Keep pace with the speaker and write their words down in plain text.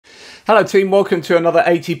Hello team, welcome to another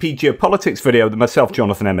ATP Geopolitics video with myself,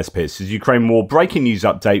 Jonathan MS Pearce. This is Ukraine War breaking news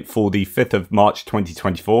update for the 5th of March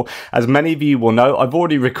 2024. As many of you will know, I've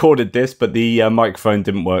already recorded this, but the microphone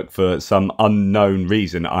didn't work for some unknown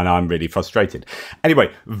reason, and I'm really frustrated.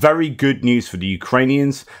 Anyway, very good news for the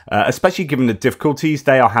Ukrainians, especially given the difficulties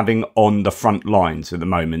they are having on the front lines at the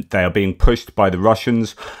moment. They are being pushed by the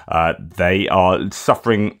Russians. They are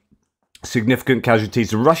suffering significant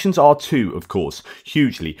casualties. The Russians are too, of course,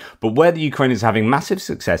 hugely. But where the Ukraine is having massive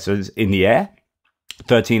successes in the air,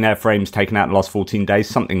 13 airframes taken out in the last 14 days,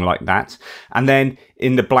 something like that. And then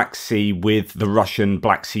in the Black Sea with the Russian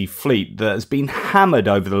Black Sea fleet that has been hammered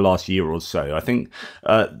over the last year or so. I think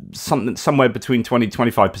somewhere between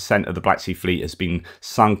 20-25% of the Black Sea fleet has been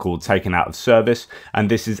sunk or taken out of service. And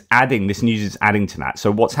this news is adding to that.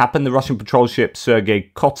 So what's happened? The Russian patrol ship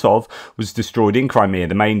Sergei Kotov was destroyed in Crimea.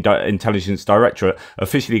 The main intelligence directorate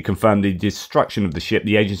officially confirmed the destruction of the ship.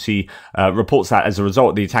 The agency reports that as a result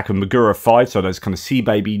of the attack of Magura 5, so those kind of Sea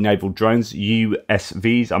Baby naval drones,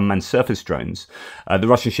 USVs, unmanned surface drones. The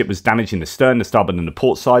Russian ship was damaged in the stern, the starboard and the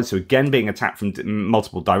port side, so again being attacked from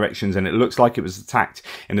multiple directions, and it looks like it was attacked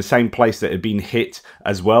in the same place that had been hit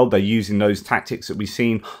as well. They're using those tactics that we've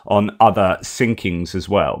seen on other sinkings as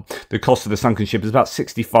well. The cost of the sunken ship is about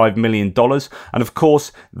 $65 million, and of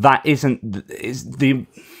course that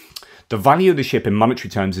the value of the ship in monetary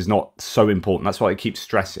terms is not so important. That's why I keep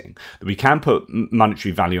stressing that we can put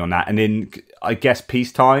monetary value on that. And in, I guess,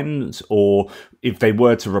 peace times, or if they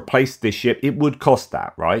were to replace this ship, it would cost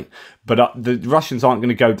that, right? But the Russians aren't going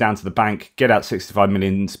to go down to the bank, get out 65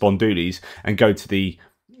 million spondulis and go to the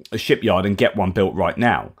shipyard and get one built right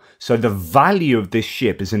now. So the value of this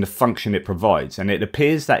ship is in the function it provides. And it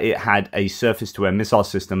appears that it had a surface-to-air missile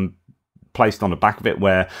system placed on the back of it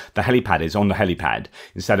where the helipad is, on the helipad,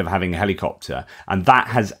 instead of having a helicopter. And that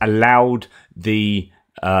has allowed the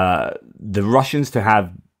Russians to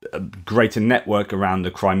have a greater network around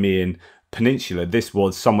the Crimean Peninsula. This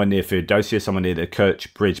was somewhere near Feodosia, somewhere near the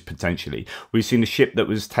Kerch Bridge, potentially. We've seen a ship that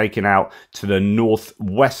was taken out to the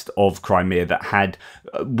northwest of Crimea that had,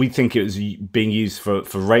 we think it was being used for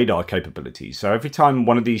radar capabilities. So every time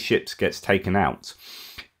one of these ships gets taken out,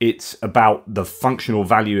 it's about the functional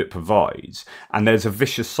value it provides. And there's a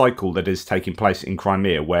vicious cycle that is taking place in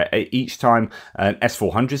Crimea where each time an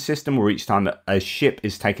S-400 system or each time that a ship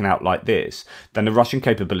is taken out like this, then the Russian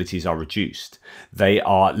capabilities are reduced. They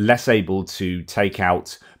are less able to take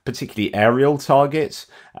out particularly aerial targets,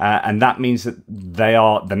 and that means that they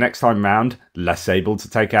are, the next time round, less able to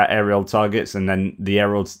take out aerial targets, and then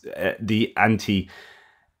the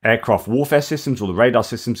anti-aircraft warfare systems or the radar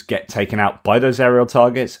systems get taken out by those aerial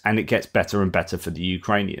targets, and it gets better and better for the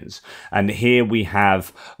Ukrainians. And here we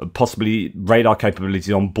have possibly radar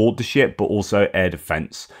capabilities on board the ship, but also air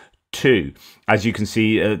defense too. As you can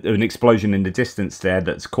see, an explosion in the distance there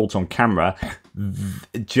that's caught on camera.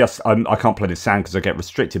 I can't play the sound because I get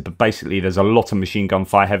restricted, but basically there's a lot of machine gun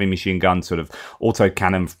fire, heavy machine gun, sort of auto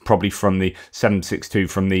cannon, probably from the 7.62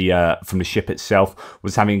 from the ship itself,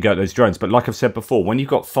 was having a go at those drones. But like I've said before, when you've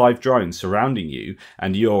got 5 drones surrounding you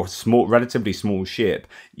and you're a relatively small ship,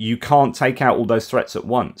 you can't take out all those threats at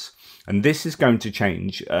once. And this is going to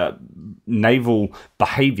change naval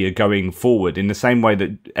behavior going forward in the same way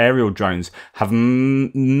that aerial drones have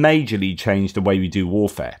majorly changed the way we do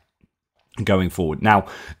warfare going forward. Now,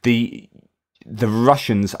 the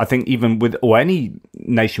Russians, I think, even with, or any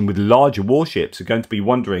nation with larger warships, are going to be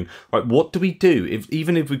wondering, right, what do we do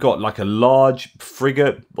even if we've got like a large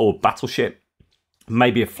frigate or battleship,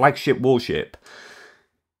 maybe a flagship warship,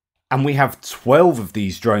 and we have 12 of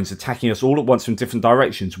these drones attacking us all at once from different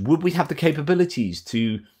directions? Would we have the capabilities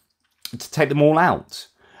to take them all out?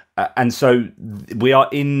 And so we are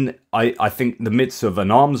in, I think, the midst of an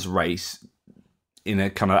arms race in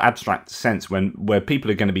a kind of abstract sense, where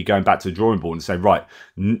people are going to be going back to the drawing board and say, right,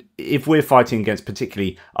 if we're fighting against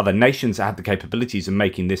particularly other nations that have the capabilities of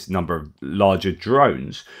making this number of larger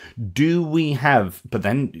drones, do we have, but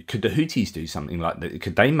then could the Houthis do something like that?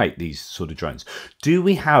 Could they make these sort of drones? Do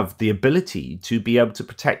we have the ability to be able to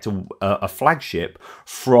protect a flagship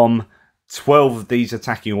from 12 of these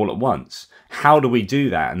attacking all at once? How do we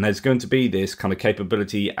do that? And there's going to be this kind of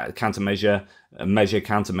capability, countermeasure,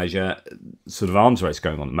 countermeasure sort of arms race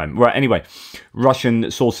going on at the moment. Right, anyway,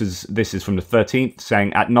 Russian sources, this is from the 13th,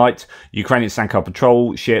 saying at night, Ukrainian Sankar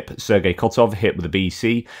patrol ship Sergei Kotov hit with a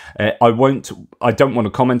BEC. I don't want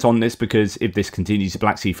to comment on this because if this continues, the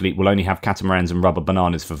Black Sea Fleet will only have catamarans and rubber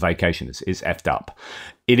bananas for vacations. It's effed up.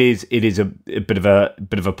 It is a bit of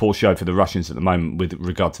a poor show for the Russians at the moment with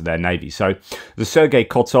regard to their navy. So the Sergei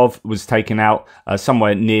Kotov was taken out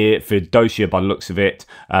somewhere near Feodosia by the looks of it.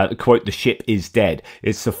 Quote, the ship is is dead.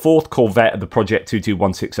 It's the 4th corvette of the Project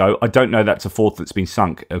 22160. I don't know that's a 4th that's been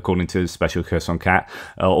sunk, according to Special Kherson Cat,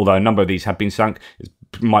 although a number of these have been sunk. It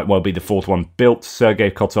might well be the 4th one built.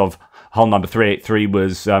 Sergei Kotov, hull number 383,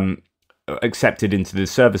 was accepted into the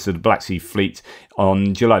service of the Black Sea Fleet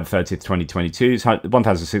on July the 30th, 2022. It's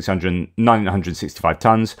 1,965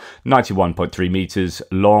 tons, 91.3 meters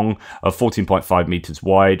long, 14.5 meters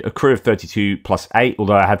wide, a crew of 32 plus 8,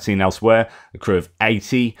 although I had seen elsewhere a crew of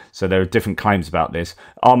 80, so there are different claims about this.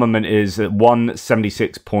 Armament is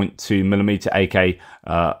 176.2 millimeter AK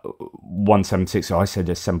 176. I said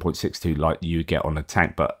a 7.62 like you get on a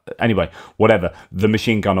tank, but anyway, whatever. The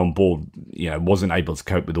machine gun on board, wasn't able to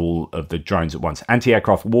cope with all of the drones at once.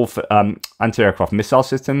 Anti-aircraft warfare, anti-aircraft missile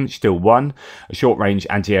system, still one. A short-range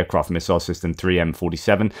anti-aircraft missile system,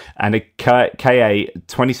 3M47, and a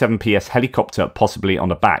Ka-27PS helicopter, possibly on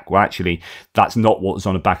the back. Well, actually, that's not what was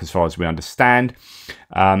on the back as far as we understand.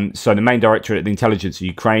 So the main directorate of the intelligence of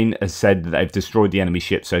Ukraine has said that they've destroyed the enemy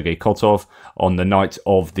ship Sergei Kotov on the night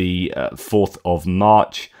of the 4th of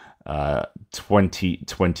March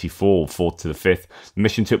 2024, 4th to the 5th. The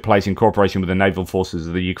mission took place in cooperation with the naval forces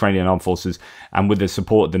of the Ukrainian armed forces and with the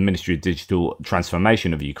support of the Ministry of Digital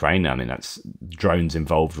Transformation of Ukraine. I mean, that's drones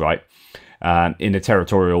involved, right? In the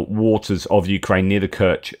territorial waters of Ukraine near the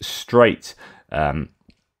Kerch Strait.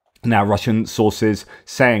 Now, Russian sources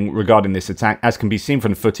saying regarding this attack, as can be seen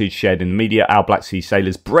from the footage shared in the media, our Black Sea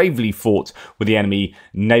sailors bravely fought with the enemy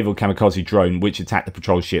naval kamikaze drone, which attacked the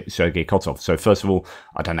patrol ship Sergei Kotov. So, first of all,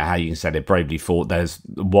 I don't know how you can say they bravely fought. There's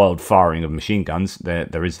wild firing of machine guns.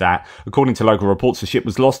 There is that. According to local reports, the ship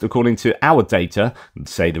was lost. According to our data,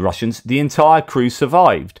 say the Russians, the entire crew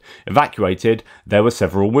survived. Evacuated, there were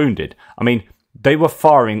several wounded. I mean, they were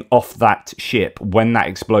firing off that ship when that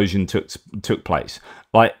explosion took place.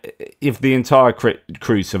 Like, if the entire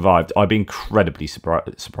crew survived, I'd be incredibly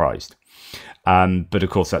surprised. But of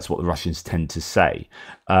course, that's what the Russians tend to say.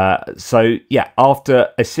 So, yeah, after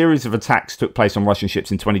a series of attacks took place on Russian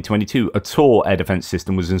ships in 2022, a Tor air defense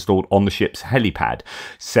system was installed on the ship's helipad,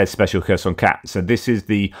 says Special Kherson Cat. So this is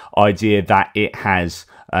the idea that it has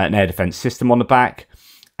an air defense system on the back.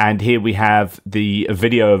 And here we have the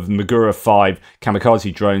video of Magura 5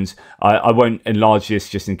 kamikaze drones. I won't enlarge this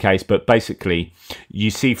just in case, but basically you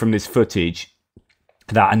see from this footage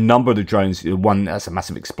that a number of the drones, one that's a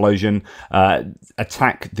massive explosion,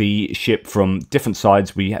 attack the ship from different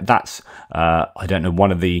sides. That's I don't know,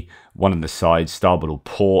 one of the sides, starboard or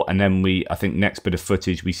port, and then I think next bit of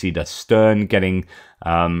footage we see the stern getting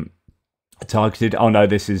targeted. Oh no,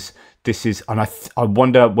 this is, and I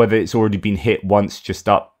wonder whether it's already been hit once, just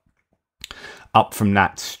up from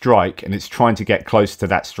that strike, and it's trying to get close to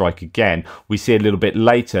that strike again. We see a little bit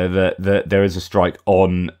later that there is a strike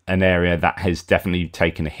on an area that has definitely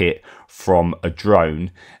taken a hit from a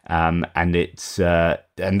drone, and that's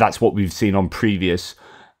what we've seen on previous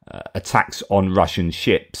attacks on Russian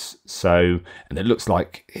ships. So, and it looks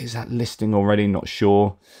like, is that listing already? Not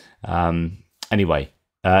sure. Anyway,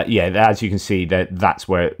 yeah, as you can see, that's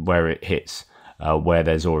where it hits. Where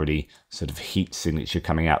there's already sort of heat signature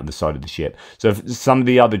coming out of the side of the ship. So some of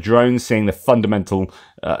the other drones seeing the fundamental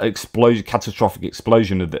catastrophic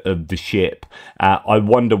explosion of the ship, I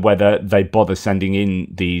wonder whether they bother sending in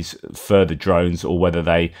these further drones or whether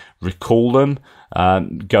they recall them,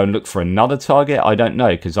 go and look for another target. I don't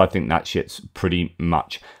know, because I think that ship's pretty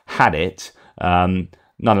much had it.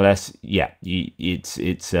 Nonetheless, yeah,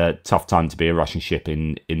 it's a tough time to be a Russian ship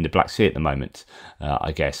in the Black Sea at the moment,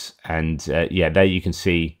 I guess. And yeah, there you can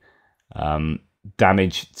see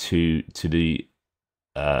damage to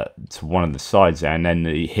one of the sides there, and then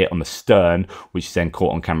the hit on the stern, which is then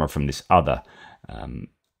caught on camera from this other M5,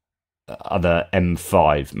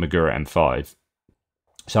 Magura M5.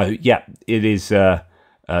 So yeah, it is sorry,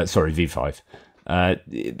 V5.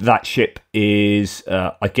 That ship is,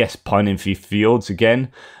 I guess, pining for fjords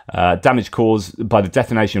again. Damage caused by the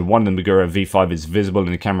detonation of one of the Magura V5 is visible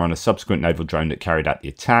in the camera on a subsequent naval drone that carried out the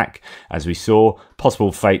attack. As we saw,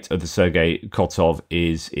 possible fate of the Sergei Kotov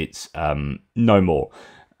is it's no more.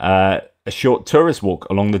 A short tourist walk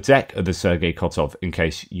along the deck of the Sergei Kotov, in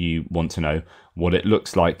case you want to know what it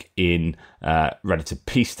looks like in relative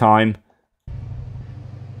peacetime.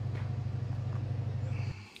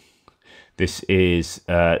 This is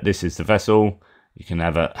the vessel. You can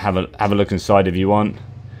have a look inside if you want.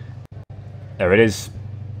 There it is.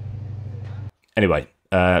 Anyway,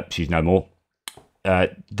 she's no more.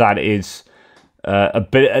 That is a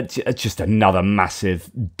bit just another massive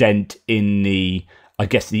dent in the I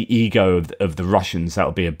guess, the ego of the Russians, that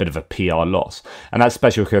would be a bit of a PR loss. And as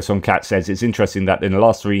Special Kherson Cat says, it's interesting that in the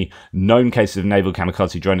last 3 known cases of naval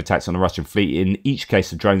kamikaze drone attacks on the Russian fleet, in each case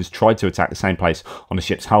the drones tried to attack the same place on a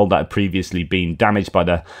ship's hull that had previously been damaged by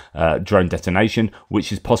the drone detonation,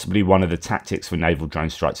 which is possibly one of the tactics for naval drone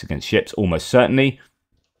strikes against ships, almost certainly.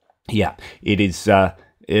 Yeah, it is a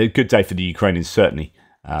good day for the Ukrainians, certainly.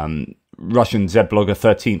 Russian Z blogger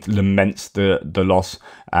 13th laments the loss,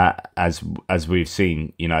 as we've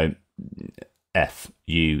seen, you know,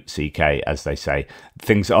 F-U-C-K, as they say.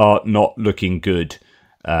 Things are not looking good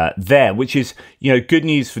there, which is, you know, good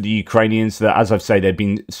news for the Ukrainians, that, as I've said, they've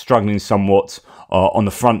been struggling somewhat on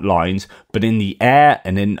the front lines, but in the air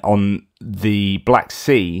and on the Black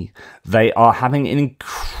Sea, they are having an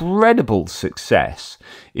incredible success.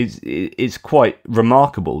 It's quite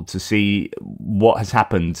remarkable to see what has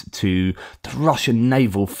happened to the Russian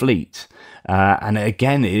naval fleet. And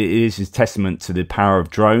again, it is a testament to the power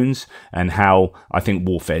of drones and how I think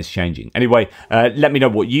warfare is changing. Anyway, let me know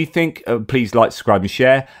what you think. Please like, subscribe and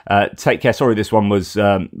share. Take care. Sorry this one was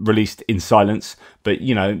released in silence, but,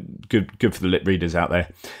 you know, good for the lip readers out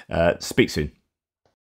there. Speak soon.